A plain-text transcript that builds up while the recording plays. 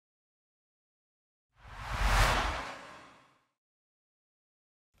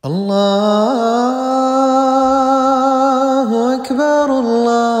الله أكبر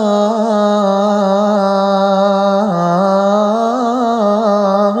الله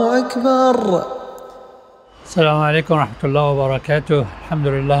أكبر. السلام عليكم ورحمة الله وبركاته. الحمد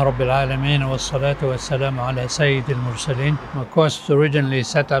لله رب العالمين والصلاة والسلام على سيد المرسلين. McQuast was originally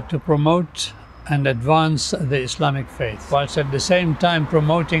set up to promote and advance the Islamic faith, whilst at the same time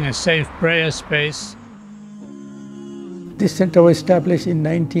promoting a safe prayer space. This center was established in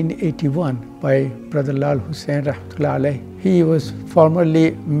 1981 by Brother Lal Hussain Rahmatullah Alayh. He was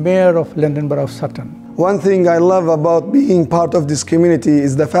formerly Mayor of London Borough of Sutton. One thing I love about being part of this community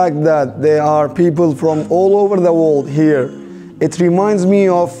is the fact that there are people from all over the world here. It reminds me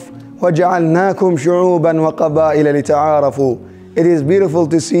of وَجَعَلْنَاكُمْ شُعُوبًا وَقَبَائِلَ لِتَعَارَفُوا. It is beautiful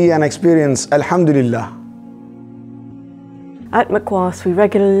to see and experience, alhamdulillah. At McQuast, we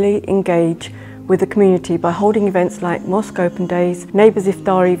regularly engage with the community by holding events like mosque open days, neighbours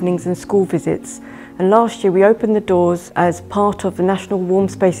iftar evenings and school visits. And last year we opened the doors as part of the National Warm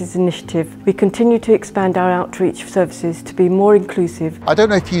Spaces Initiative. We continue to expand our outreach services to be more inclusive. I don't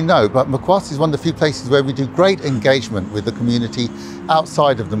know if you know, but McQuast is one of the few places where we do great engagement with the community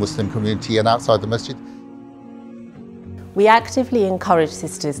outside of the Muslim community and outside the masjid. We actively encourage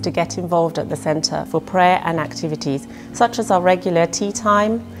sisters to get involved at the centre for prayer and activities such as our regular tea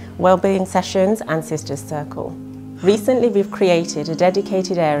time, wellbeing sessions and Sisters Circle. Recently we've created a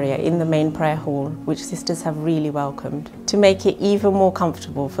dedicated area in the main prayer hall which sisters have really welcomed to make it even more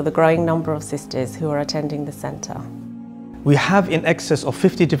comfortable for the growing number of sisters who are attending the centre. We have in excess of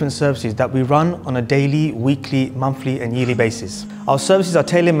 50 different services that we run on a daily, weekly, monthly and yearly basis. Our services are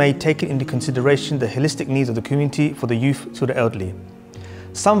tailor-made, taking into consideration the holistic needs of the community, for the youth to the elderly.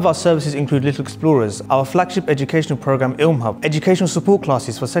 Some of our services include Little Explorers, our flagship educational program Ilm Hub, educational support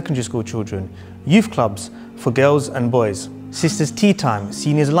classes for secondary school children, youth clubs for girls and boys, Sisters Tea Time,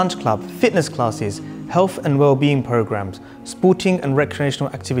 Seniors Lunch Club, fitness classes, health and well-being programs, sporting and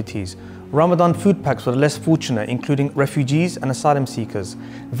recreational activities, Ramadan food packs for the less fortunate, including refugees and asylum seekers,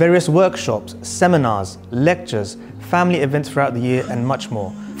 various workshops, seminars, lectures, family events throughout the year and much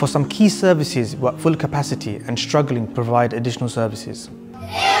more. For some key services, we're at full capacity and struggling to provide additional services.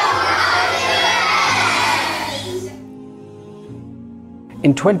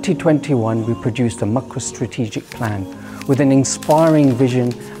 In 2021, we produced a McQuast strategic plan with an inspiring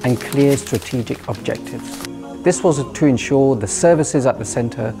vision and clear strategic objectives. This was to ensure the services at the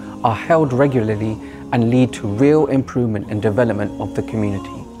centre are held regularly and lead to real improvement and development of the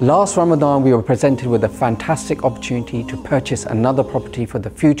community. Last Ramadan, we were presented with a fantastic opportunity to purchase another property for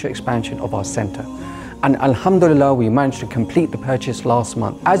the future expansion of our centre. And alhamdulillah, we managed to complete the purchase last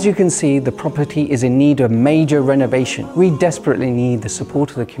month. As you can see, the property is in need of major renovation. We desperately need the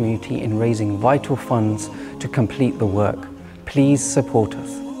support of the community in raising vital funds to complete the work. Please support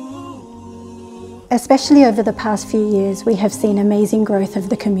us. Especially over the past few years, we have seen amazing growth of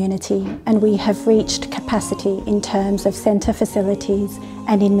the community and we have reached capacity in terms of centre facilities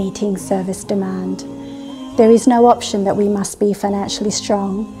and in meeting service demand. There is no option that we must be financially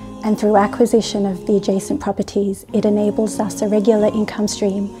strong, and through acquisition of the adjacent properties, it enables us a regular income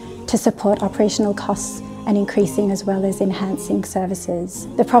stream to support operational costs and increasing as well as enhancing services.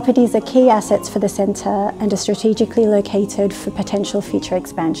 The properties are key assets for the centre and are strategically located for potential future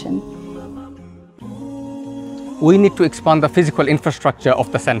expansion. We need to expand the physical infrastructure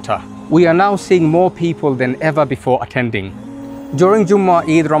of the centre. We are now seeing more people than ever before attending. During Jummah,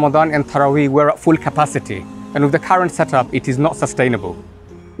 Eid, Ramadan and Taraweeh, we're at full capacity, and with the current setup, it is not sustainable.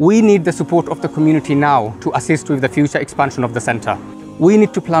 We need the support of the community now to assist with the future expansion of the centre. We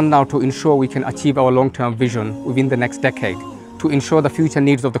need to plan now to ensure we can achieve our long-term vision within the next decade, to ensure the future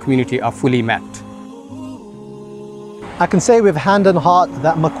needs of the community are fully met. I can say with hand on heart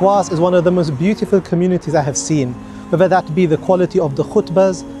that McQuast is one of the most beautiful communities I have seen, whether that be the quality of the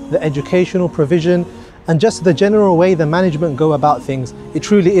khutbahs, the educational provision, and just the general way the management go about things. It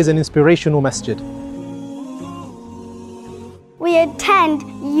truly is an inspirational masjid. We attend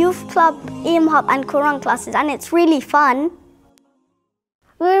youth club, Ilm Hub and Quran classes and it's really fun.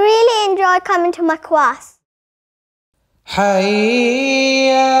 We really enjoy coming to McQuast.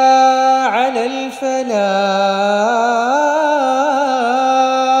 حي على الفلاح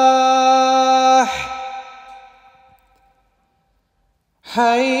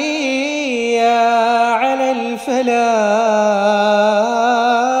حي على الفلاح